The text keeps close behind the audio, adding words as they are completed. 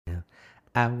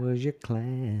I was your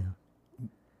clown.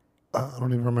 I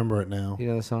don't even remember it now. You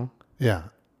know the song? Yeah.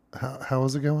 How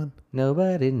was it going?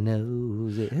 Nobody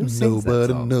knows it. Who sings that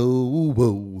Nobody song?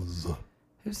 knows.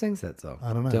 Who sings that song?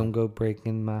 I don't know. Don't go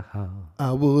breaking my heart.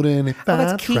 I wouldn't if Oh, I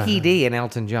that's Kiki tried. D and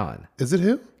Elton John. Is it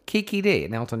who? Kiki D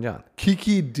and Elton John.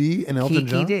 Kiki D and Elton Kiki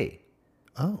John? D.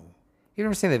 Oh. You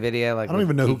ever seen the video? Like I don't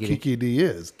even know who D? Kiki D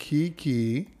is.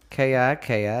 Kiki.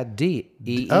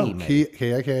 K-I-K-I-D-E-E. Oh, maybe.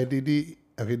 K-I-K-I-D-D.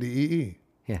 Okay, D-E-E.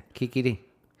 Yeah, Kiki D.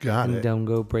 Got And it. don't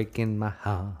go breaking my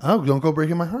heart. Oh, Don't Go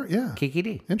Breaking My Heart. Yeah. Kiki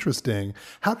D. Interesting.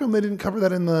 How come they didn't cover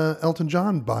that in the Elton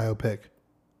John biopic?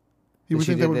 You would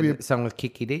She think that did would be the song with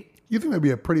Kiki D? you think that'd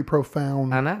be a pretty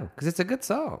profound. I know, because it's a good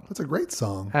song. That's a great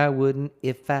song. I wouldn't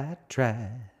if I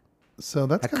tried. So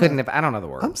that's I kinda, couldn't if I don't know the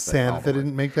words. I'm but sad all that they the words.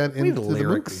 didn't make that Read into the the movie.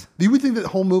 lyrics. You would think that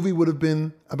whole movie would have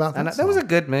been about I that. know, that was song. a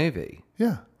good movie.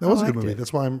 Yeah, that was a good liked movie. it.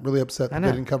 That's why I'm really upset I that know.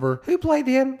 they didn't cover Who played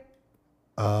him?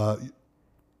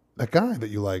 that guy that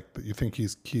you like, that you think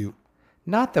he's cute.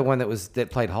 Not the one that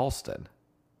played Halston.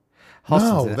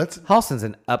 that's- Halston's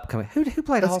an upcoming. Who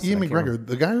played That's Halston? Ian I can't remember. McGregor.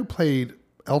 The guy who played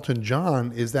Elton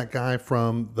John is that guy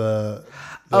from the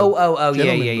Oh,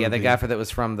 Gentleman yeah. The movie. guy that was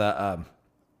from the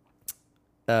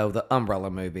Umbrella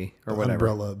movie or whatever.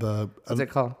 Umbrella. What's it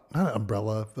called? Not an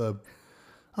umbrella.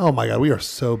 Oh my God, we are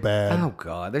so bad. Oh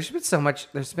God, there's been so much.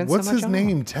 There's been What's so much his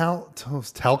name?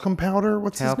 Talcum powder?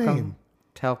 What's his name?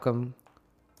 Talcum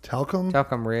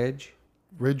Ridge.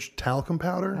 Ridge talcum I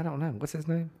powder? don't know. What's his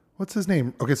name? What's his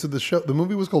name? Okay, so the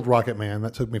movie was called Rocket Man.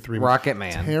 That took me 3 minutes. Rocket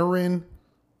Man.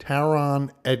 Taron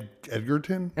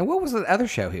Edgerton? And what was the other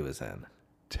show he was in?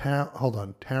 Hold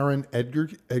on. Taron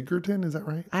Edgerton, is that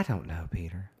right? I don't know,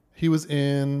 Peter. He was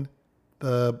in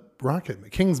the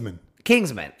Kingsman.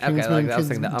 Kingsman. Okay, Kingsman, I was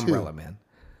thinking the Kingsman 2. Umbrella Man.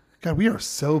 God, we are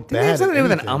so Did he bad have something to do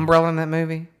with an anything. umbrella in that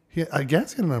movie? I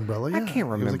guess he had an umbrella, yeah. I can't He was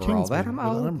a remember all that. Kingsman I'm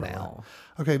with an old umbrella. now.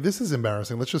 Okay, this is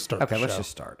embarrassing. Let's just start Okay, the let's show.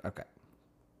 just start. Okay.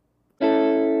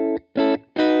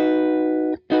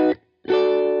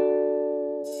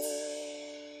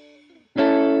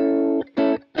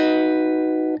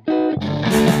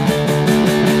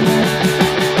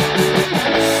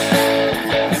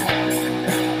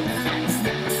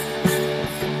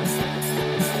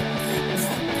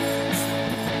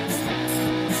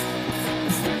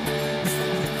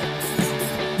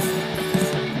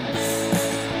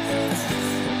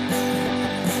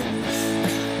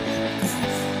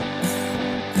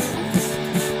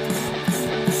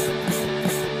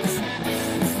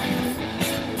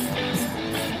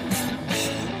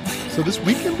 So this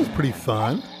weekend was pretty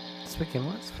fun. This weekend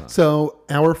was fun. So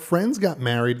our friends got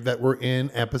married that were in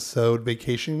episode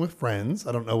Vacationing with Friends.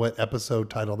 I don't know what episode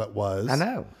title that was. I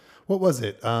know. What was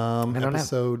it? don't know.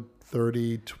 Episode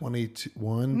 30,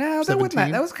 21, No, that 17?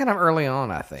 wasn't that was kind of early on,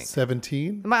 I think.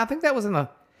 17? I think that was in the.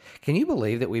 Can you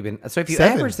believe that we've been? So if you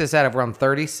 7. average this out of around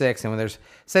 36, and when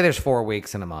there's 4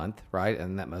 weeks in a month, right?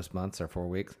 And that most months are 4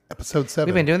 weeks. Episode 7.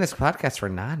 We've been doing this podcast for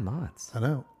 9 months. I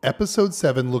know. Episode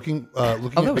 7, looking Oh, at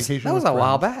that was Vacation with a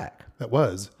while Friends. back. That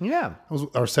was. Yeah. That was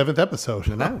our 7th episode.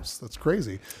 know. That's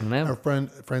crazy. I know. Our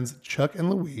friends Chuck and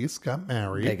Louise got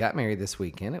married. They got married this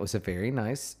weekend. It was a very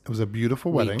nice It was a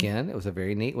beautiful wedding. weekend. It was a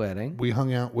very neat wedding. We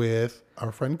hung out with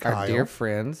our friend Kyle. Our dear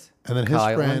friends, and then his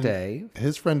Kyle friend, and Dave.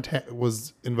 his friend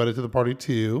was invited to the party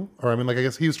too. Or I mean, like I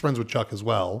guess he was friends with Chuck as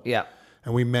well. Yeah.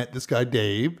 And we met this guy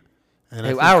Dave. And Who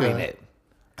think, I already knew.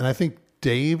 And I think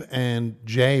Dave and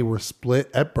Jay were split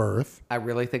at birth I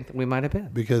really think that we might have been.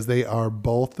 because they are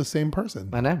both the same person.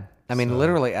 I know. I mean,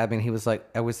 literally. I mean, he was like,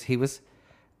 I would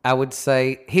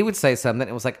say he would say something.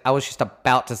 It was like I was just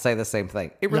about to say the same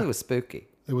thing. It really was spooky.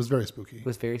 It was very spooky. It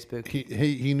was very spooky.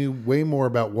 He knew way more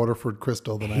about Waterford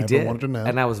Crystal than I He ever did, wanted to know.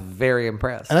 and I was very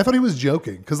impressed. And I thought he was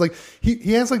joking because, like,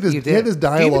 he has like this. You He had did. this Do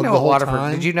you even dialogue know the what whole Waterford?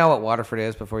 time. Did you know what Waterford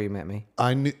is before you met me?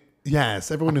 I knew. Yes,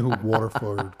 everyone knew who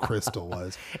Waterford Crystal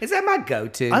was. Is that my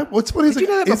go-to? What's funny is Did you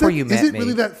know that before you met Is it me?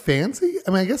 really that fancy? I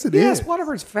mean, I guess it is. Yes,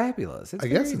 Waterford's fabulous. It's I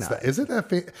guess very it's nice. that. Is it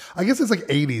that? I guess it's like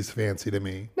 '80s fancy to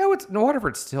me. No,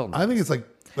 Waterford's still nice. I think it's like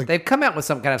They've come out with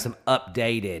some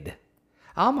updated.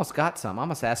 I almost got some. I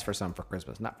almost asked for some for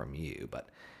Christmas, not from you, but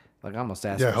like I almost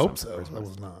asked. yeah, I for hope some so. for I Christmas.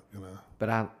 was not gonna. But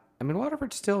I mean,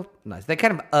 Waterford's still nice. They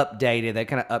kind of updated. They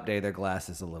kind of updated their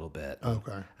glasses a little bit.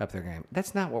 Okay. Up their game.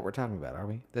 That's not what we're talking about, are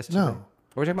we? That's No.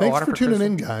 We're talking about Thanks for Waterford tuning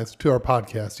Crystal. in, guys, to our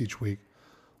podcast each week,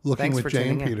 looking Thanks with for Jay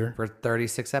tuning and in Peter. for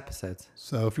 36 episodes.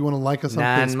 So if you want to like us on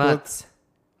 9 Facebook, months.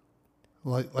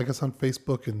 like us on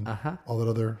Facebook and Uh-huh. all that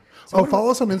other.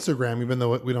 Follow us on Instagram, even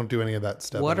though we don't do any of that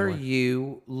stuff. What are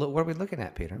anyway. What are we looking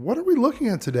at, Peter? What are we looking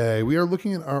at today? We are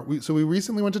looking at so we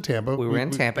recently went to Tampa. We were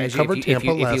in Tampa. We As covered if Tampa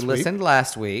you last week. listened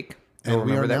last week, And you'll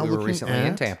we are remember that now we were looking recently in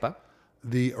at- Tampa.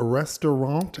 the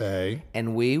Restaurante.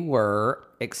 And we were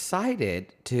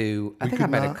excited to. I think I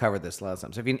could might have not- covered this last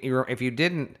time. So if you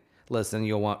didn't listen,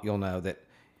 you'll know that.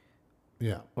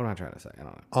 Yeah. What am I trying to say? I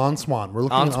don't know. On Swan. We're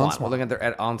looking On at Swan. On We're Swan. looking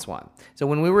at On Swan. So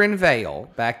when we were in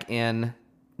Vail back in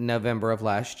November of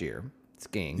last year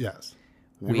skiing. Yes.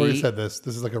 We've already We- said this.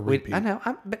 This is like a repeat. I know.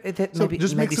 But So maybe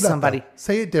just maybe mix it up, somebody though.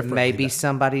 Say it differently. Maybe then.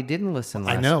 somebody didn't listen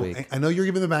last I know. week. I know you're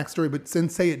giving the backstory, but then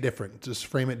say it different. Just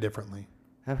frame it differently.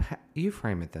 You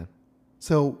frame it then.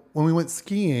 So when we went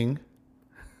skiing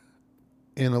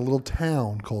in a little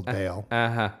town called Vail,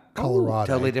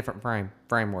 Colorado. Totally different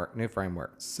framework, new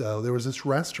framework. so there was this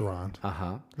restaurant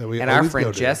that we And our always friend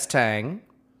go to. Jess Tang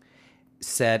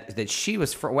said that she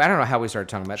was from. Well, I don't know how we started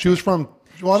talking about. She was from.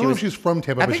 Well, I don't know was- if she's from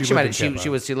Tampa, I but think she might. lived in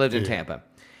Tampa. She lived in Tampa,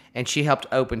 and she helped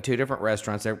open 2 different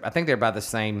restaurants. I think they're by the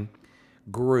same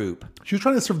group. She was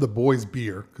trying to serve the boys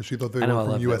beer because she thought they I know. I were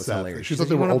from love that. It was USF. hilarious. She said, thought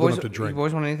they "You were want old boys, enough to drink. You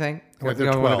boys want anything? I'm like, You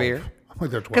they're don't want a 12. beer? I'm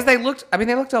like, they're 12. Because they looked. I mean,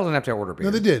 they looked old enough to order beer.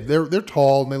 No, they did. They're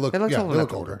tall and they look. They looked yeah, old they enough look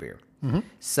to order older. beer.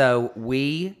 So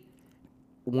we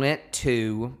went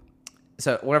to.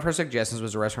 So one of her suggestions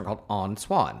was a restaurant called On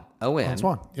Swan. On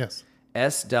Swan, yes,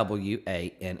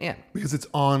 SWANN. because it's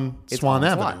on Swan on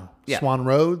Avenue, Swan. Yeah. Swan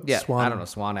Road, Yeah, Swan. I don't know,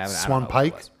 Swan Avenue. I Swan don't know what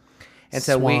it Pike. was. And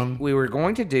so Swan- we were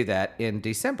going to do that in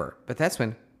December, but that's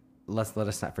when let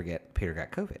us not forget Peter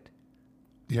got COVID,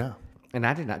 Yeah, and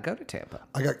I did not go to Tampa.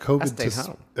 I got COVID. I stayed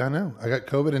home. I know. I got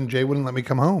COVID, and Jay wouldn't let me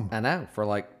come home. I know, for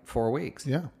like 4 weeks.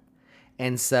 Yeah,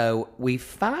 And so we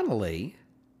finally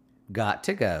got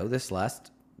to go this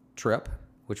last trip,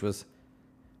 which was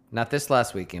not this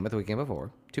last weekend, but the weekend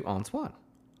before, to On Swan.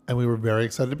 and we were very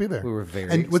excited to be there. We were very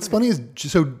And what's funny is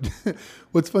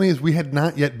what's funny is we had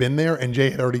not yet been there, and Jay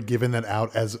had already given that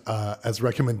out as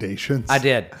recommendations. I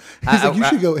did. He's like, you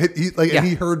should go. Yeah. And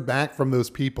he heard back from those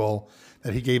people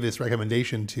that he gave this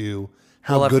recommendation to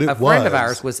how Well, good it a was. friend of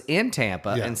ours was in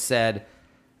Tampa Yeah. and said,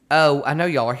 "Oh, I know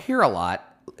y'all are here a lot.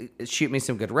 Shoot me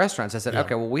some good restaurants." I said,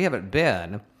 "Okay, well, we haven't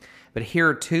been, but here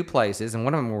are 2 places, and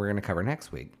one of them we're going to cover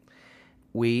next week.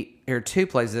 Here are 2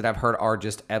 places that I've heard are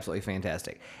just absolutely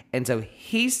fantastic." And so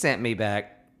he sent me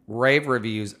back rave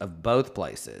reviews of both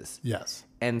places. Yes.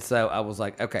 And so I was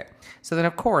like, okay. So then,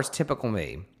 of course, typical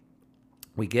me,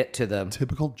 we get to the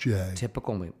Typical Jay.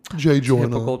 typical me. Jay Joyner.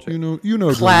 Typical Jay. You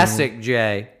know. Classic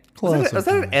Jay. Classic Was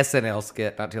that an SNL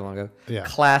skit not too long ago? Yeah.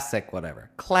 Classic, whatever.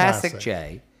 Classic Classic.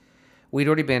 Jay. We'd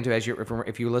already been to,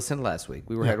 if you listened last week,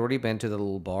 had already been to the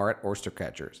little bar at Oyster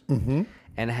Catchers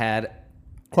and had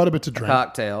Quite a bit to a drink.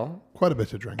 cocktail Quite a bit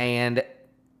to drink. and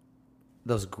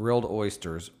those grilled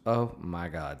oysters. Oh my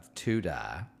God, to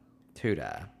die.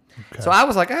 So I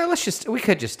was like, oh, we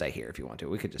could just stay here if you want to.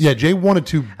 We could just. Yeah, Jay wanted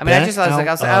to. I mean, I was like,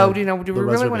 oh, do the we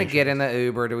really want to reservation. get in the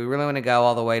Uber? Do we really want to go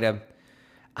all the way to?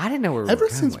 I didn't know where we were Ever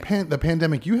going since with. the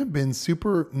pandemic, you have been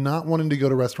super not wanting to go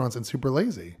to restaurants and super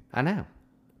lazy. I know.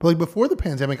 But like before the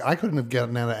pandemic, I couldn't have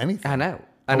gotten out of anything. I know.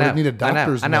 I I would know. have needed a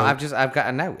doctor's I know. note.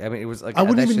 I know. I mean, it was like I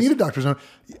wouldn't that's even just- need a doctor's note.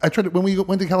 I tried to, when we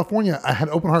went to California, I had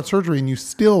open heart surgery, and you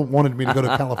still wanted me to go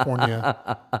to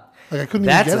California. Like I couldn't.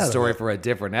 That's even get a out story Of it. for a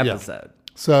different episode.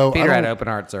 So Peter I had don't- open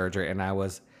heart surgery, and I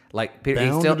was like, Peter,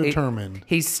 Bound and determined.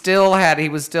 He was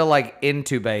still like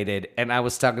intubated, and I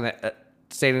was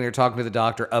standing there talking to the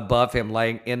doctor above him,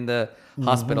 laying in the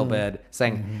hospital bed,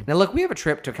 saying, "Now look, we have a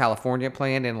trip to California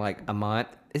planned in like a month.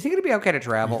 Is he going to be okay to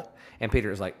travel?" And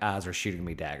Peter's like, eyes are shooting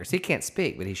me daggers. He can't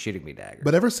speak, but he's shooting me daggers.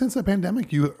 But ever since the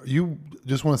pandemic, you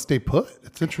just want to stay put.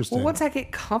 It's interesting. Well, once I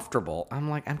get comfortable, I'm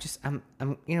like, I'm,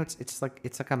 it's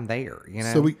like I'm there, you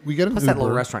know. So we get an Plus that little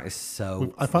Uber. restaurant is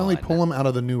so. I finally fun. pull him out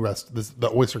of the new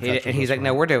the oyster catcher. And he's like,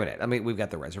 "No, we're doing it. I mean, we've got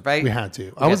the reservation. We had to.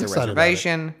 We I was got the excited about it.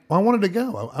 reservation. Well, I wanted to go.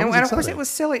 I was And of excited. course, it was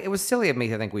silly. It was silly of me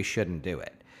to think we shouldn't do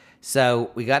it.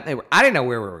 So we got. I didn't know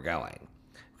where we were going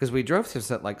because we drove through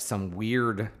some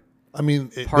weird I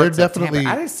mean, they're parts of Tampa. definitely.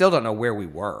 I still don't know where we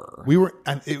were. We were,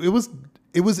 and it was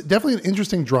definitely an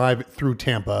interesting drive through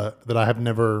Tampa that I have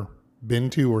never been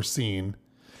to or seen.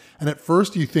 And at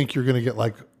first, you think you're going to get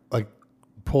like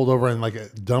pulled over and like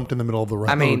dumped in the middle of the road.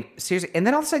 I mean, seriously. And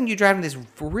then all of a sudden, you drive in this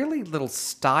really little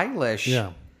stylish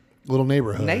yeah, little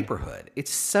neighborhood.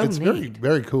 It's so It's neat, very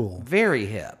very cool, very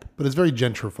hip. but it's very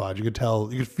gentrified. You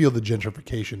could feel the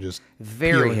gentrification just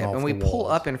Very peeling hip. off And we the pull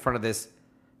walls. up in front of this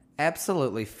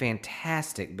absolutely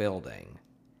fantastic building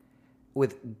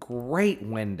with great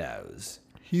windows.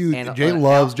 Huge. And Jay's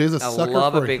a sucker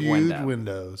love for a big huge window.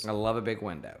 windows. I love a big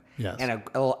window. Yes. And a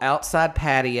little outside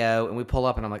patio, and we pull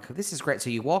up, and I'm like, this is great. So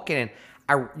you walk in,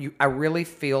 and I really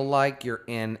feel like you're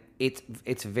in.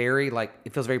 It's very like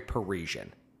it feels very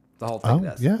Parisian. The whole thing Oh,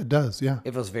 does. yeah, it does. Yeah.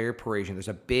 It feels very Parisian. There's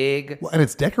a big, Well, and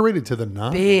it's decorated to the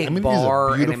nines. big I mean,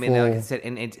 bar, it is a and beautiful. like I said,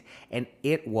 and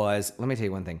it was. Let me tell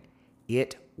you one thing.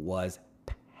 It was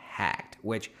packed,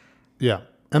 which Yeah.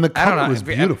 And the I don't cover know. was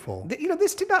beautiful.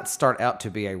 This did not start out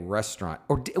to be a restaurant,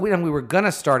 we were going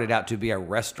to start it out to be a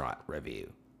restaurant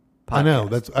review. I know.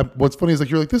 podcast. That's what's funny is like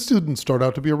you're like, this didn't start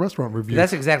out to be a restaurant review.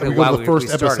 That's exactly And we go why to the first we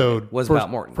started episode it, was first- about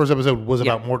Morton. First episode was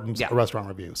Yeah. about Morton's Yeah. restaurant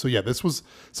review. So yeah, this was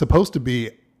supposed to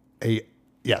be a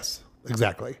yes,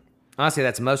 exactly. Honestly,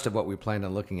 that's most of what we planned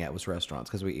on looking at was restaurants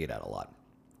because we eat out a lot.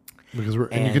 Because and you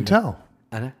can And- tell.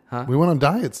 I know, huh? We went on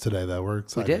diets today though. We're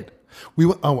excited. did. We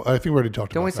went, I think we already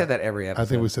talked Don't about we say that every episode? I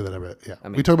think we say that every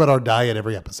we talk about our diet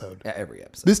every episode. Yeah, every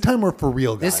episode. This time we're for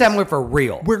real, guys. This time we're for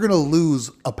real. we're gonna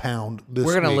lose a pound this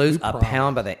We're going to week. lose We a promise.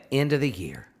 pound by the end of the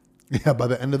year. Yeah, by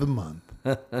the end of the month.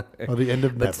 By the end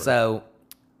of But never. so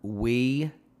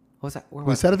what was that? Where We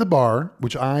was sat at the bar,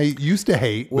 which I used to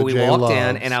hate. Well, but we Jay walked loves.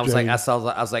 in, and I was Jay,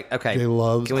 like, okay, Jay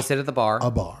loves can we sit at the bar? a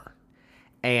bar.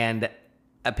 And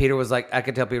Peter was like, I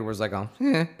could tell Peter was like, oh,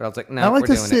 yeah. But I was like, no, I like we're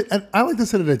to doing sit. it. I like to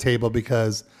sit at a table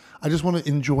because I just want to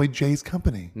enjoy Jay's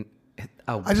company.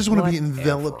 Oh, I just want to be whatever.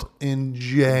 enveloped in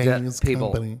Jay's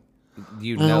People, company.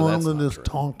 You I know want that's to not just true.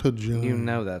 talk to Jay. You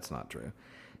know that's not true.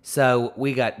 So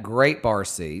we got great bar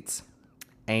seats,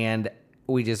 and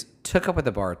we just took up with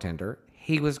the bartender.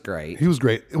 He was great. He was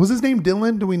great. Was his name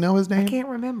Dylan? Do we know his name? I can't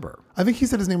remember. I think he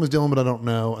said his name was Dylan, but I don't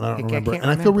know, and I don't remember. can't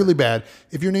And I feel really bad.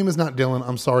 If your name is not Dylan,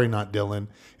 I'm sorry, not Dylan.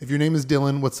 If your name is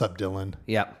Dylan, what's up, Dylan?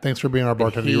 Yep. Thanks for being our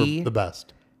bartender. he- You're the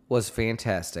best. Was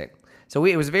fantastic. So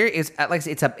it was very. It's like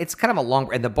it's kind of a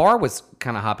long, and the bar was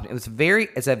kind of hopping. It's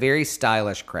a very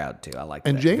stylish crowd too. I like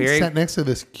And that. Jay Very, sat next to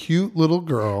this cute little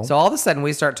girl. So all of a sudden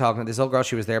we start talking to this little girl.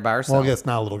 She was there by herself. Well, I guess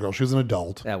not a little girl. She was an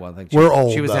adult. Yeah, well, I think We're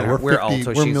old. She was though. in her. We're 50, old, so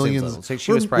we're she seems millions. little. So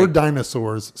she we're, was probably. we're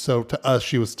dinosaurs. So to us,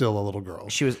 she was still a little girl.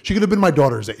 She was- She could have been my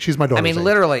daughter's age. She's my daughter's I mean, age.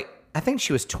 literally, I think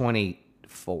she was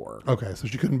 24. Okay, so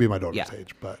she couldn't be my daughter's Yeah.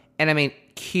 age, but And I mean,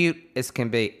 cute as can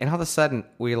be. And all of a sudden,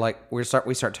 we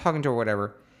start talking to her, or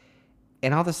whatever.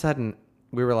 And all of a sudden,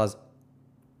 we realize,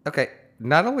 okay,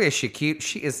 not only is she cute,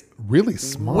 she is really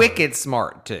smart. wicked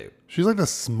smart too. She's like the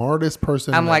smartest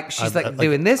person. I'm that like, she's I've- like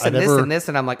doing this and I've this ever and this,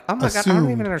 and I'm like, oh my god, I don't even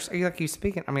assumed. understand. Are you like you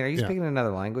speaking? I mean, are you speaking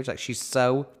another language? Like she's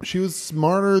so She was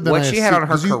smarter than what I she had on assumed.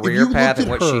 her 'Cause if career you path looked and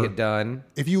at what she her- had done.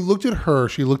 If you looked at her,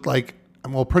 she looked like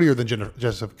prettier than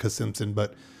Jessica Simpson,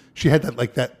 but she had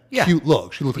that Yeah. cute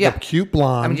look. She looked like Yeah. a cute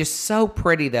blonde. I mean, just so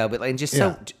pretty though, but like just so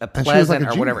Yeah. And she was like pleasant a or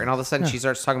whatever. genius. And all of a sudden, Yeah. she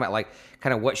starts talking about like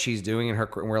kind of what she's doing in her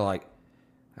career, and we're like,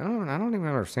 I don't even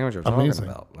understand what you're Amazing. talking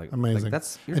about. Like, Amazing. Like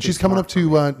that's you're and too she's coming smart up for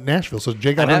me. to Nashville. So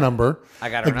Jay got I her know. number. I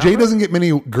got her Like, Jay number. doesn't get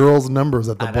many girls' numbers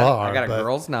at the know. bar. I got a but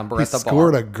girl's number he at the bar.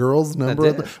 scored a girl's number.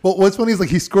 At did. well, what's funny is like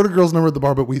he scored a girl's number at the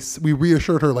bar, but we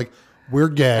reassured her like, we're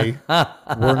gay.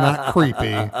 We're not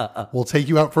creepy. We'll take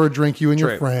you out for a drink, you and your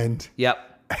True. friend. Yep.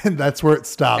 And that's where it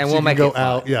stops. And You we'll can make go it fun.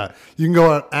 out. Yeah. You can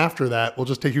go out after that. We'll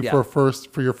just take you Yeah.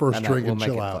 for your first And drink we'll and make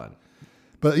chill it out. fun.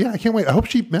 But yeah, I can't wait. I hope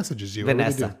she messages you. I really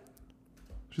Vanessa. do.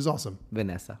 She's awesome.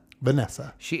 Vanessa.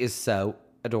 Vanessa. She is so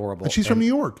adorable. And she's from New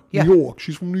York. Yeah. New York.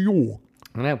 She's from New York.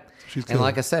 I know. She's and good.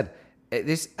 like I said,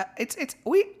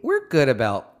 we're good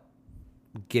about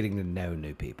getting to know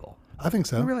new people. I think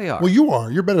so. You really are. Well, you are.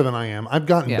 You're better than I am. I've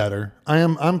gotten Yeah. better.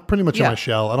 I'm pretty much in Yeah. my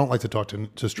shell. I don't like to talk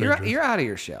to strangers. You're out of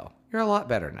your shell. You're a lot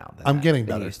better now. I'm getting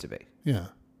than better. you used to be. Yeah.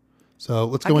 So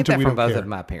let's I go get into that we from don't both care. of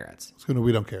my parents. Let's go into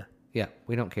we don't care. Yeah,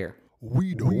 we don't care.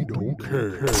 We don't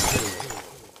care.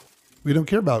 We don't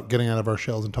care about getting out of our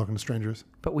shells and talking to strangers.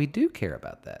 But we do care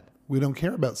about that. We don't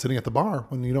care about sitting at the bar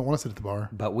when you don't want to sit at the bar.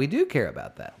 But we do care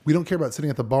about that. We don't care about sitting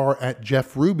at the bar at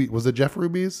Jeff Ruby. Was it Jeff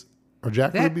Ruby's or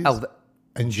Jack Ruby's? Oh,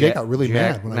 and Jay Jack- got really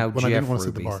Jack- mad when no, I didn't Jeff want to sit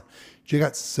at the Ruby's. bar. Jay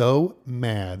got so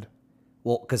mad,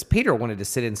 well, because Peter wanted to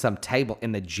sit in some table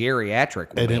in the geriatric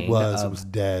and wing it was of-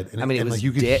 dead. And, I mean, it and was like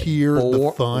you could dead hear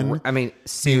the fun. I mean, he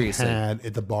seriously. had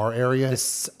at the bar area.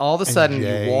 All of a sudden,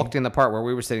 Jay- you walked in the part where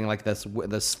we were sitting like this.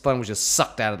 The fun was just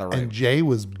sucked out of the room. And Jay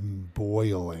was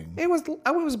boiling. It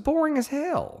was boring as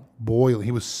hell. Boiling.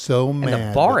 He was so mad.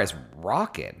 And the bar that- is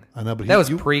rocking. I know, but that he- was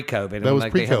you- pre-COVID. that was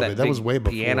Like, they had pre-COVID. That was big way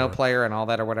before. piano player and all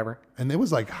that or whatever. And it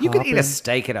was like You could eat a hopping.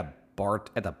 steak at a bar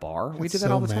at the bar. We did that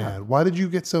So all the time. mad. Why did you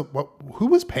get so? Who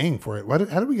was paying for it?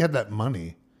 How did we have that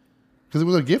money? Because it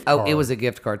was a gift Oh, card. it was a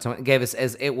gift card. Someone gave us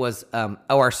as it was.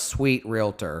 Our sweet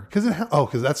realtor. Because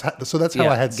that's how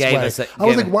Yeah, I had gave sway. us a- I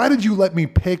was gave like, it- why did you let me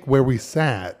pick where we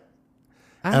sat?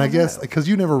 And I don't guess know. because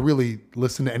you never really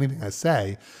listen to anything I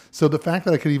say, so the fact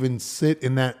that I could even sit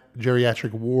in that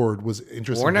geriatric ward was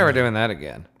interesting. We're to never me. doing that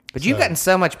again. But you've gotten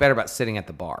so much better about sitting at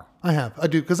the bar. I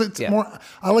do, because it's more.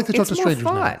 I like to talk to strangers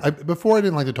fun. now. Before I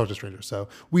didn't like to talk to strangers, so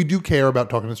we do care about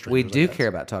talking to strangers. We do care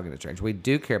about talking to strangers. We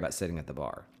do care about sitting at the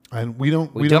bar. and we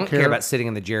don't care about sitting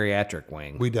in the geriatric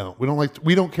wing. We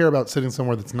don't care about sitting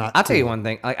somewhere that's not. I'll tell you one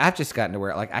thing. Like I've just gotten to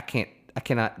where like I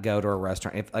cannot go to a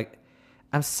restaurant if like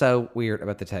I'm so weird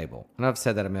about the table. And I've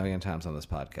said that a million times on this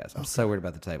podcast. I'm so weird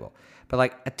about the table. But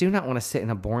like I do not want to sit in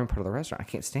a boring part of the restaurant. I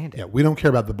can't stand it. Yeah, we don't care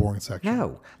about the boring section.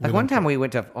 No. Like one time we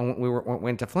went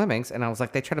to Fleming's and I was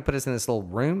like, they tried to put us in this little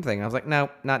room thing. I was like, no,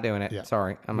 not doing it. Yeah.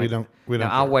 Sorry. We don't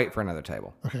I'll care. wait for another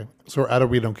table. Okay, so we're out of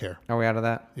we don't care. Are we out of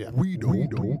that? Yeah, we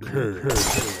don't care.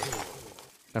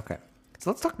 Okay. So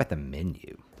let's talk about the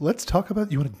menu. Let's talk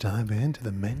about. You want to dive into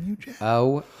the menu, Jack?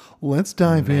 Oh, Let's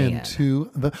dive man. into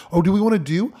the. Oh, do we want to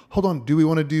do? Hold on. Do we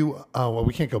want to do? Oh, well,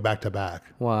 we can't go back to back.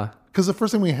 why? Because the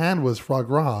first thing we had was foie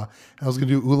gras. I was going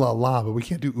to do ooh la la, but we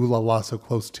can't do ooh la la so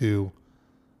close to.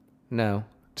 No.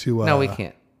 To No, we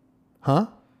can't. Huh?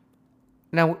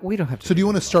 No, we don't have to. So do you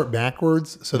want to start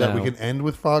backwards so that we No. can end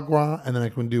with foie gras and then I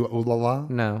can do ooh la la?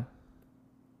 No.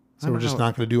 So we're just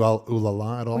not going to do all ooh la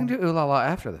la at all? We can do ooh la la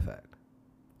after the fact.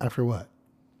 After what?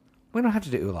 We don't have to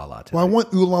do ooh la la today. Well, I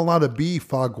want ooh la la to be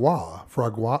foie gras. Foie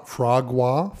gras. Foie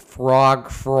gras. Foie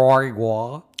Foie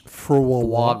gras.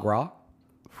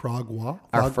 Foie gras.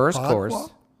 Our first Foie course,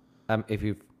 gras?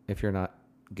 if you're not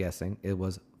guessing, it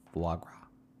was foie gras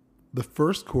The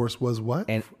first course was what?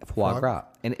 and foie gras.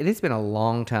 And it has been a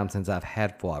long time since I've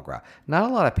had foie gras. Not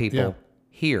a lot of people Yeah.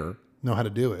 here Know how to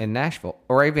do it. in Nashville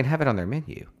or even have it on their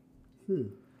menu.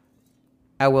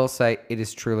 I will say it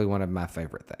is truly one of my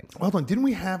favorite things. Hold on, didn't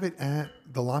we have it at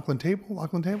the Lachlan table?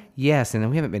 Lachlan table? Yes, and then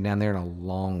we haven't been down there in a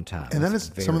long time. And that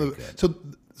It's is some of the very good.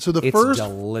 so the It's first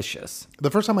delicious. the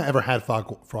first time I ever had foie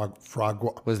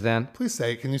gras. Was then Please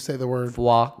say, can you say the word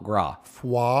foie gras.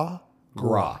 foie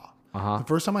gras? Uh-huh. The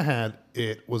first time I had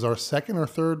it was our second or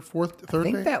third I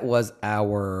think date. that was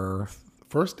our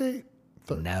First date?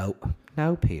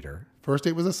 no, Peter, First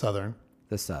date was a Southern.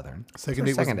 the Southern. Second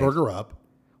What's date our was second Burger Up.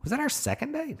 Was that our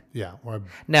second date? Yeah.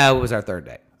 No, it was our third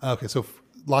date. Okay, so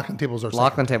Lachlan table was our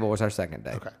Lachlan Table was our second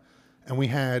date. second. Okay. And we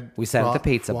had We sat at the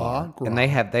pizza foie bar, gras. and they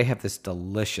have this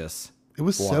delicious. It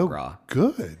was foie so gras.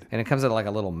 good. And it comes in like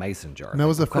a little mason jar. And that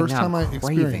was the God, first now time I I'm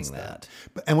experienced craving that.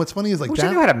 And what's funny is like I wish I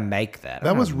knew how that to make that. I that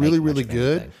don't know was how to really make much really of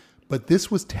good. anything. But this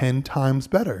was 10 times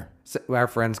better. So our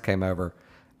friends came over.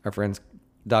 Our friends,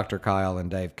 Dr. Kyle and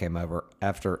Dave, came over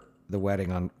after the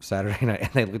wedding on Saturday night, and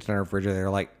they looked in our refrigerator. They were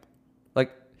like,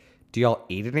 do y'all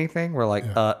eat anything? We're like,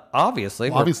 obviously.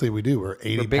 Well, obviously we do. We're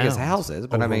 80 we're big as pounds houses,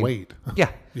 but overweight. I mean, yeah,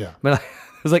 Yeah. But like,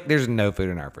 it was like, there's no food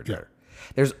in our refrigerator.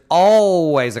 There's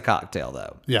always a cocktail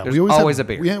though. Yeah, there's we always have, a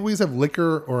beer. We always have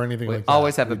liquor or anything like that.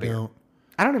 Always have We a beer. don't-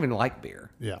 I don't even like beer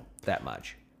Yeah. that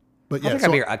much. But I yeah, think so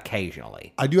I beer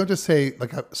occasionally. I do have to say,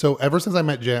 like, so ever since I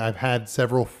met Jay, I've had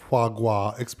several foie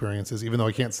gras experiences, even though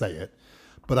I can't say it.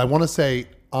 But I want to say,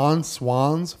 On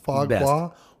Swan's foie Best.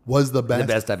 gras was the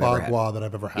best I've foie ever had. gras that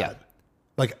I've ever had. Yeah.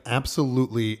 Like,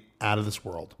 absolutely out of this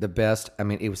world. The best. I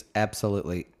mean, it was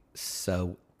absolutely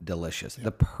so delicious.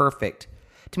 The perfect.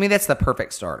 To me, that's the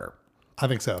perfect starter. I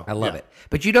think so. I love it.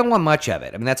 But you don't want much of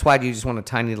it. I mean, that's why you just want a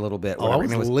tiny little bit. Oh, I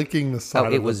whatever. was And it licking the side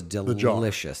of it was the jar.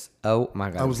 delicious. Oh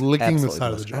my god! I was it licking the absolutely side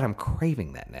of the delicious. jar. God, I'm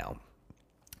craving that now.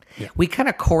 Yeah. We kind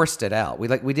of coursed it out. We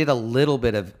did a little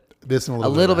bit of This and a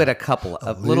little bit, of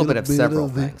a little bit of several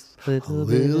things. A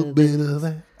little bit of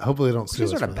that. Hopefully they don't sue us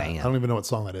sort for of that. band? I don't even know what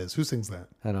song that is. Who sings that?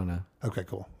 I don't know. Okay,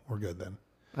 cool. We're good then.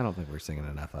 I don't think we're singing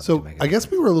enough of it So to make it I guess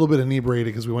we were a little bit inebriated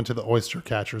because we went to the oyster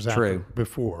catchers True.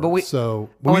 before. But we- so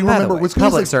Oh, we and by the remember way, what's good is,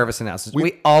 public like, service announcements.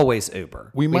 We always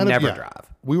Uber. We might have- never yeah. drive.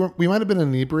 We might have been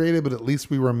inebriated, but at least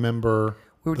we remember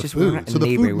We were the just food. we were not So the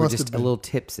inebriated. food We were must just have a been. little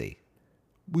tipsy.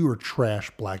 We were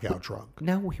trash blackout drunk.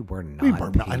 No, we were not. We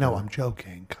were not. I know. Peter. I'm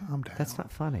joking. Calm down. That's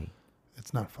not funny.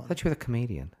 It's not I fun. thought you were the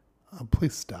comedian.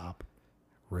 Please stop.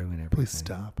 Ruin everything. Please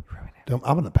stop. Ruin it. I'm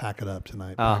going to pack it up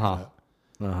tonight. Pack it up.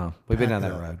 We've been down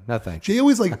Pack that it up. road. No thanks. Jay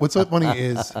always like. What's so funny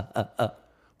is,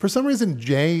 for some reason,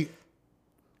 Jay,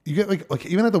 you get like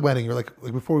even at the wedding, you're like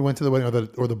before we went to the wedding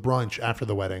or the brunch after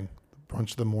the wedding,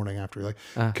 brunch the morning after. You're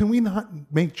like, can we not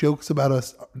make jokes about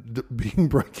us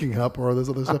breaking up or this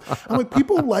other stuff? I'm like,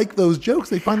 people like those jokes.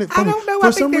 They find it funny. I don't know. For I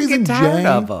think some they reason, get tired Jay,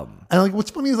 of them. and like what's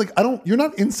funny is like you're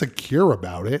not insecure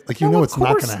about it. Like you No, know of it's not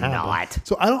course going to happen. not.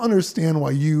 So I don't understand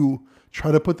why you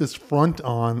try to put this front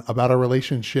on about our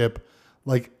relationship.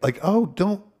 Like oh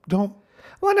don't.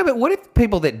 Well, no, but what if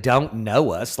people that don't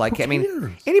know us, like, Who I mean,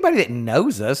 cares? anybody that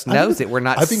knows us knows that we're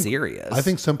not serious. I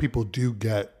think some people do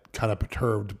get kind of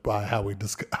perturbed by how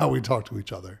we talk to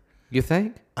each other. You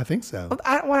think? I think so,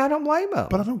 I don't blame them.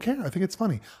 but I don't care. I think it's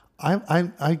funny.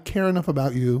 I care enough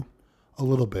about you a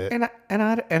little bit. And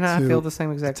I To feel the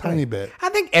same exact a tiny way. bit. I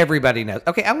think everybody knows.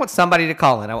 Okay, I want somebody to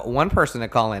call in. I want one person to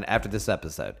call in after this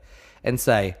episode and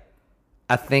say,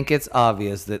 I think it's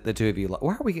obvious that the two of you.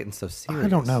 Why are we getting so serious? I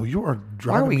don't know. You are Why are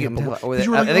driving we me getting? up.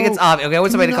 I think it's obvious. Okay, I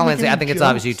want somebody to call in and say, I think it's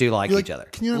obvious you two like each other.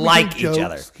 Can you not like make each any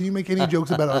other. jokes? Can you make any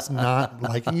jokes about us not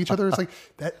liking each other? It's like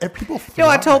that. People. You know,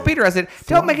 I told thrive. Peter, I said,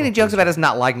 don't make any jokes about us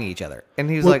not liking each other. And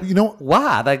he was Well, like, you know-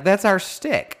 why? Like, that's our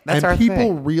stick. That's And our people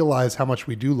thing. realize how much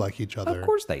we do like each other. Of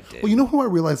course they do. Well, you know who I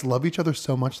realized love each other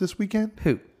so much this weekend?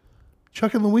 Who?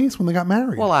 Chuck and Louise when they got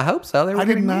married. Well, I hope so. They were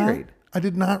getting married. I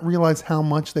did not realize how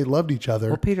much they loved each other.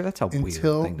 Well, Peter, that's a weird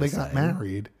until thing to they got say.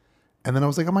 married, and then I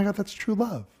was like, "Oh my god, that's true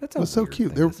love." That's it a was so weird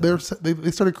cute. thing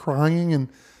They started crying and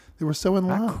they were so in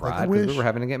I love. cried Like, because we were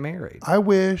having to get married. I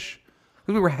wish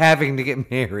We were having to get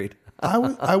married.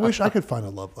 I wish I could find a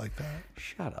love like that.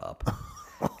 Shut up.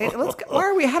 Hey, let's go. Why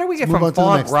are we? How do we get move from on to the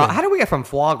foie next gras? thing. How do we get from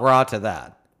foie gras to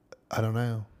that? I don't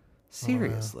know.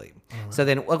 Seriously. So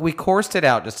then, look, we coursed it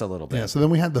out just a little bit, Yeah. So then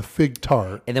we had the fig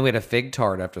tart. and then we had a fig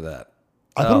tart after that.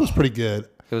 I thought it was pretty good.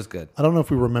 It was good. I don't know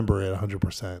if we remember it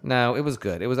 100%. No, it was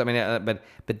good. It was. I mean,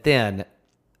 but then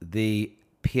the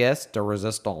pièce de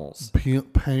resistance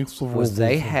was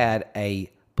they had a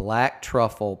black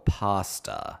truffle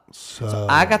pasta. So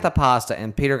I got the pasta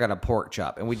and Peter got a pork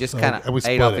chop, and we just kind and we of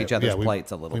ate split off it. each other's Yeah, we-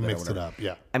 plates a little we bit. or mixed it whatever. up,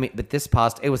 yeah. I mean, but this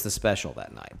pasta, it was the special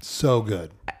that night. so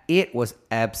good. It was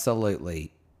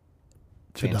absolutely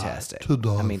To die- fantastic. to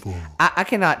die I mean, for. I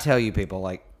cannot tell you people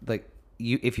like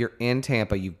you if you're in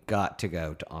Tampa, you've got to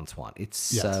go to Answan.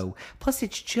 It's Yes. so plus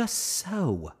it's just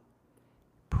so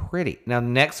pretty. Now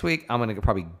next week I'm gonna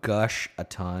probably gush a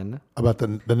ton About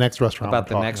the next restaurant. about we're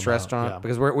the talking next about. restaurant Yeah.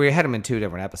 because we had them in 2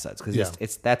 different episodes because Yeah.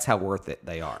 it's that's how worth it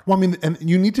they are. Well, I mean, and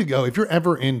you need to go if you're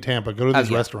ever in Tampa. Go to these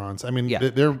yeah. restaurants. I mean, Yeah,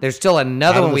 they're there's still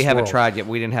another out of one we this haven't world. tried yet.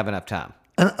 We didn't have enough time.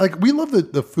 and like we love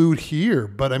the food here,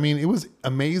 but I mean, it was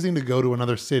amazing to go to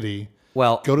another city.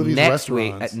 Well, Go to these next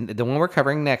week, restaurants. the one we're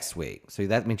covering next week. So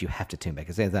that means you have to tune back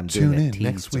because I'm Tune doing in a teaser,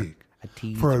 next week a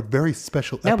teaser. for a very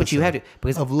special No, episode. but you have to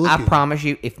because of I looking. promise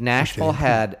you, if Nashville James.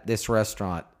 had this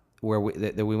restaurant where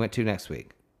that we went to next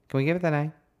week, can we give it that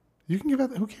name? You can give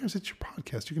out. Who cares? It's your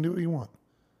podcast. You can do what you want.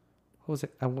 What was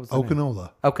it? What was the name? Okanola.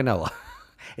 Okanola.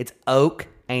 It's Oak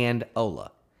and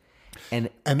Ola, and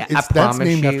And I that's promise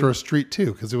named you, after a street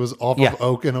too, because it was off Yeah. of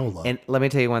Oak and Ola. And let me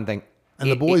tell you one thing. And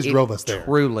the boys drove us there.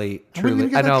 Truly, And we didn't truly. even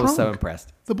I get know. that I was so drunk.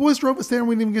 impressed. The boys drove us there, and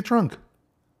we didn't even get drunk.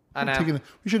 I know.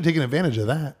 We should have taken advantage of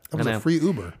that. That was I a know. free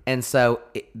Uber. And so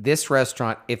this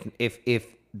restaurant, if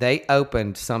they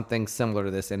opened something similar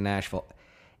to this in Nashville,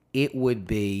 it would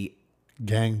be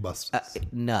Gangbusters.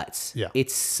 nuts. Yeah.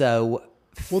 It's so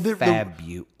Well,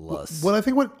 fabulous. What I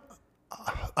think what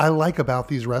I like about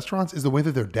these restaurants is the way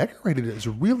that they're decorated is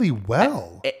really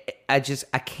well. I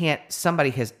can't.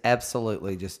 Somebody has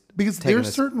absolutely just Because taken there's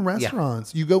this- certain Yeah.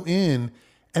 restaurants you go in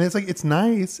and it's like it's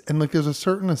nice and like there's a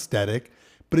certain aesthetic,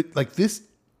 but it, like this,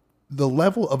 the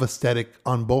level of aesthetic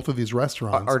on both of these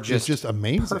restaurants Are is just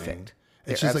amazing. perfect.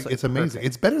 It's They're just like it's absolutely amazing. perfect.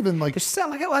 It's better than like There's so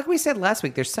like we said last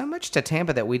week. There's so much to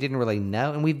Tampa that we didn't really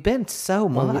know, and we've been so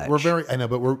much. we're very I know,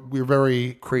 but we're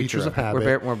very creatures of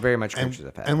habit. We're very much and, creatures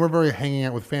of habit. and we're very hanging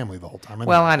out with family the whole time.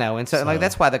 Well, I know, and so like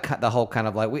that's why the whole kind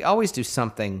of like we always do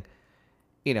something,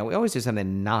 we always do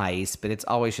something nice, but it's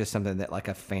always just something that like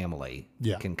a family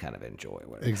Yeah. can kind of enjoy.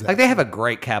 Whatever. Exactly. Like they have a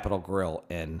great Capitol Grill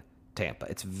in Tampa.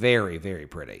 It's very very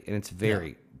pretty and it's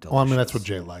very delicious. well, I mean that's what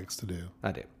Jay likes to do.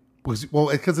 I do.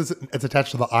 Because it's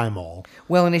attached to the I Mall.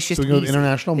 Well, and it's just So we go to the easy.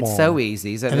 International It's Mall. so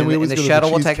easy. So, And then we always the go to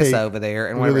shuttle will take us Cheesecake- over there,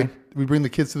 and we, whatever. we bring the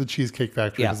kids to the Cheesecake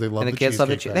Factory because they love and the kids love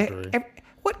the Cheesecake Factory.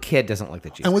 what kid doesn't like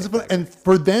the cheesecake? And Factory? and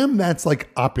for them, that's like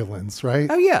opulence, right?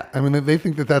 Oh, yeah. I mean, they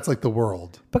think that that's like the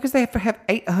world. Because they have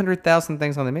 800,000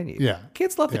 things on the menu. Yeah.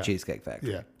 Kids love the Yeah. Cheesecake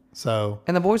Factory. Yeah. So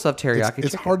And the boys love teriyaki it's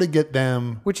chicken, hard to get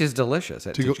them which is delicious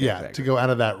at to go. Cheesecake Yeah, Factory. to go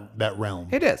out of that realm.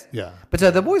 It is. Yeah. But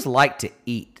so the boys like to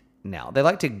eat now. They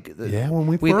like to. Yeah, when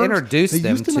we've we've first- introduced they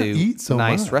them used to not eat so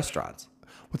nice much. restaurants,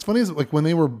 What's funny is like when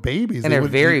they were babies, and they they're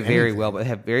wouldn't very eat very anything. well, but they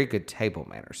have very good table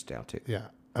manners now too. Yeah.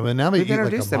 I mean, now they We've eat like a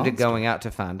introduced them to monster. going out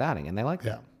to fine dining, and they like Yeah.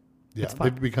 that. Yeah. fine.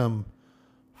 They've become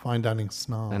fine dining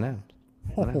snobs. I know.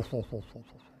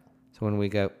 So when we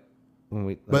go,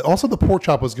 But also the pork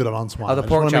chop was good on Swan. Oh, the I just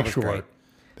pork wanna chop make was sure great.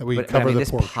 that we but cover I mean, the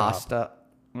this pork chop. pasta.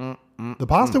 The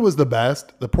pasta was the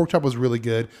best. The pork chop was really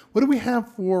good. What did we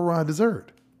have for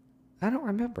dessert? I don't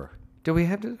remember. Do we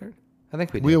have dessert? I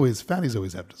think we did. Fatties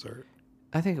always have dessert.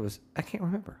 I think it was. I can't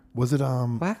remember. Was it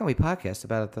Well, how can we podcast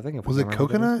about it? I think was it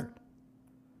coconut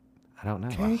I don't know.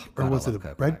 cake Oh, God, or I was it love a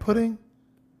coconut bread cake. pudding?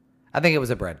 I think it was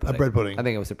a bread pudding. bread pudding. I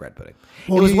think it was a bread pudding.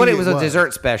 Well, it was yeah, it was it a was.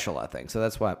 dessert special, I think. So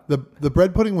that's why. The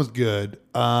bread pudding was good,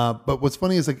 but what's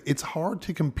funny is like it's hard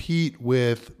to compete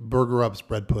with Burger Up's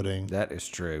bread pudding That is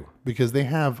true. because they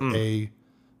have a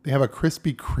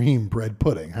Krispy Kreme bread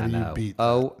pudding. How do you No. beat? That?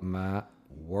 Oh my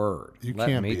word! Let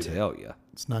can't me beat it. tell you.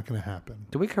 It's not going to happen.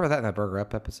 Did we cover that in that Burger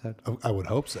Up episode? I would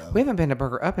hope so. We haven't been to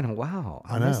Burger Up in a while.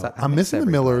 I know. miss- I'm miss missing the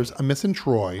everybody. Millers. I'm missing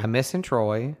Troy. I'm missing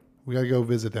Troy. We got to go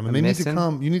visit them, and they need to missing-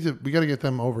 come. We got to get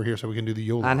them over here so we can do the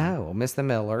Yule. I know. We'll miss the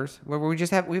Millers. Where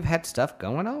we've had stuff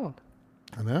going on.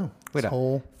 I know. We This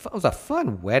whole. It was a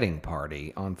fun wedding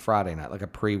party on Friday night, like a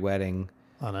pre-wedding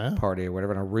I know. party or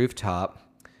whatever on a rooftop,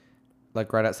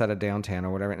 like right outside of downtown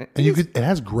or whatever. And And it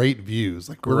has great views.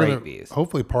 Like we're Great gonna views.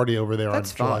 hopefully party over there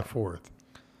That's on July fun. 4th.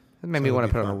 it made me that'll want be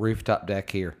to put on a fun. rooftop deck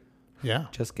here. Yeah.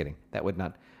 Just kidding. That would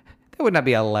not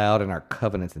be allowed in our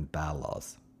covenants and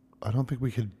bylaws. I don't think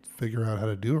we could figure out how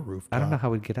to do a rooftop. I don't know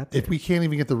how we'd get up there. If we can't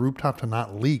even get the rooftop to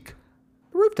not leak.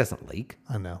 The roof doesn't leak,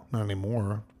 I know. Not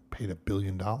anymore. Paid $1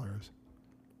 billion.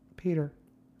 Peter.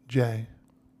 Jay,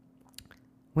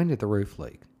 When did the roof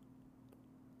leak?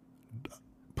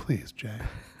 please, Jay.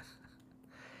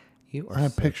 You are I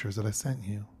have so- pictures that I sent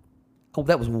you. Oh,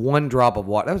 that was one drop of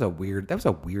water. That was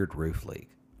a weird roof leak.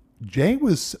 Jay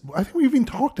was, I think we even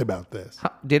talked about this. Huh,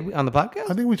 did we on the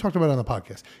podcast? I think we talked about it on the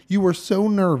podcast. You were so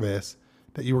nervous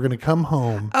that you were going to come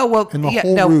home. Oh well, and the yeah,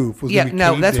 whole no, roof was yeah, going to be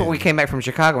no. caved That's in. what we came back from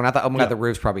Chicago, and I thought, oh my god, Yeah. the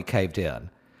roof's probably caved in.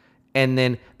 And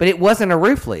then, but it wasn't a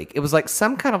roof leak. It was like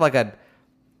some kind of like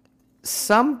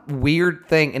some weird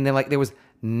thing, and then like there was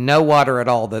no water at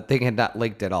all. The thing had not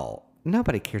leaked at all.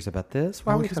 Nobody cares about this.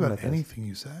 Why No are one we cares talking about about this? anything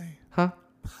you say. Huh?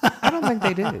 I don't think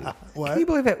they do. What? Can you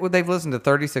believe that they've listened to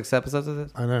 36 episodes of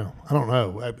this? I know. I don't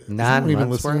know. Is 9 anyone even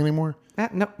months listening worth? anymore?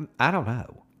 No, I don't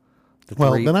know. The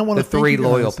Well, three- then I want to the three thank you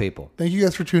loyal guys. people. Thank you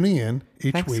guys for tuning in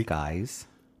each Thanks, week. guys.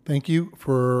 Thank you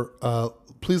for.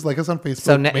 Please like us on Facebook.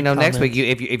 So make next week,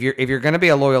 comments. if you're going to be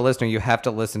a loyal listener, you have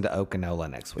to listen to Okanola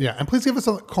next week. Yeah, and please give us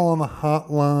a call on the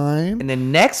hotline. And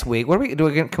then next week, what are we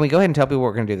doing? Can we go ahead and tell people what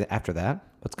we're going to do after that?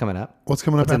 What's coming up? What's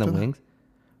coming up What's in the after that? wings?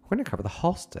 We're going to cover the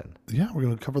Halston. Yeah, we're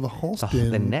going to cover the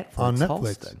Halston The Netflix on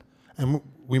Netflix, Halston. and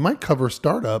we might cover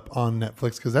Startup on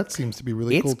Netflix because that seems to be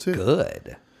really It's cool too.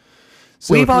 good.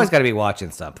 So if We've you- always got to be watching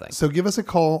something. So give us a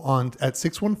call at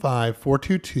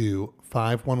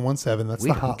 615-422-5117. That's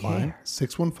We the don't hotline. care.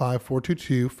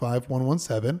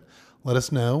 615-422-5117. Let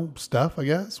us know stuff, I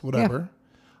guess, whatever.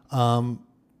 We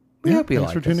hope you Thanks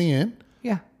like for us. tuning in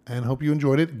Yeah. and hope you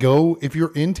enjoyed it. Go, if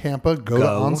you're in Tampa, go to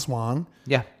Go. On Swan.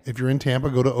 Yeah. If you're in Tampa,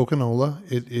 go to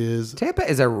Okanola. It is. Tampa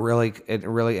is a really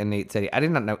a neat city. I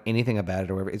did not know anything about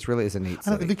it or whatever. It really is a neat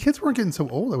I don't- city. if the kids weren't getting so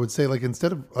old, I would say like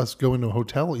instead of us going to a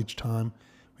hotel each time,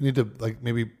 we need to like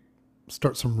maybe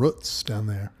start some roots down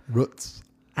there. Roots.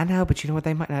 I know, but you know what?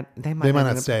 They might not. They might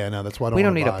not stay. I know. That's why I don't. We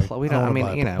don't wanna need buy. a. We I don't. I wanna mean,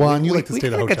 buy you know. Well, we, and you we, like to we stay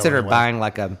at a could hotel. consider anyway. buying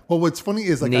like a. Well, what's funny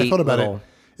is like I neat thought about it. little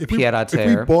If we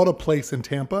pied-à-terre. bought a place in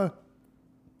Tampa,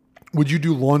 would you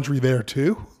do laundry there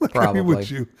too? Like, I mean, would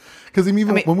Probably. you? Because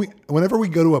whenever we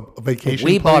go to a vacation,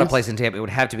 We bought a place in Tampa. It would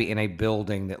have to be in a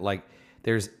building that like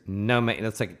there's no.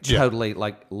 It's like Yeah. totally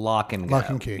like lock and go. Lock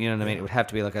and key. You know what I mean? It would have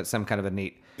to be like some kind of a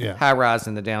neat Yeah. high rise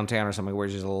in the downtown or something where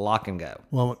it's just a lock and go.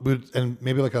 Well, and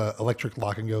maybe like a electric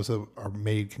lock and go, so our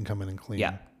maid can come in and clean.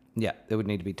 Yeah. Yeah, it would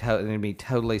need to be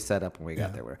totally set up when we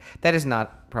got there. That is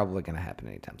not probably going to happen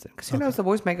anytime soon. Because who knows, the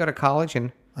boys may go to college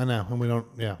in I know, and we don't.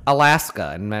 Yeah,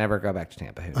 Alaska and never go back to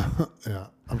Tampa. Who knows? yeah.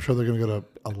 I'm sure they're going to go to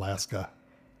Alaska.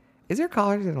 Is there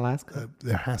college in Alaska?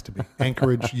 There has to be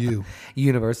Anchorage U,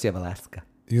 University of Alaska,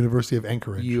 University of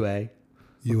Anchorage, UA.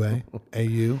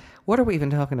 AU. What are we even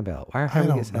talking about? Why are I we get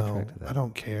don't know. sidetracked to that? I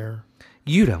don't care.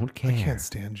 You don't care. I can't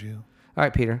stand you. All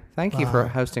right, Peter. Thank you for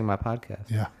hosting my podcast.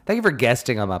 Yeah. Thank you for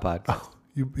guesting on my podcast.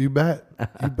 You bet.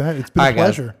 You bet. It's been All a right,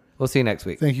 guys. pleasure. We'll see you next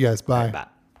week. Thank you guys. Bye. Bye.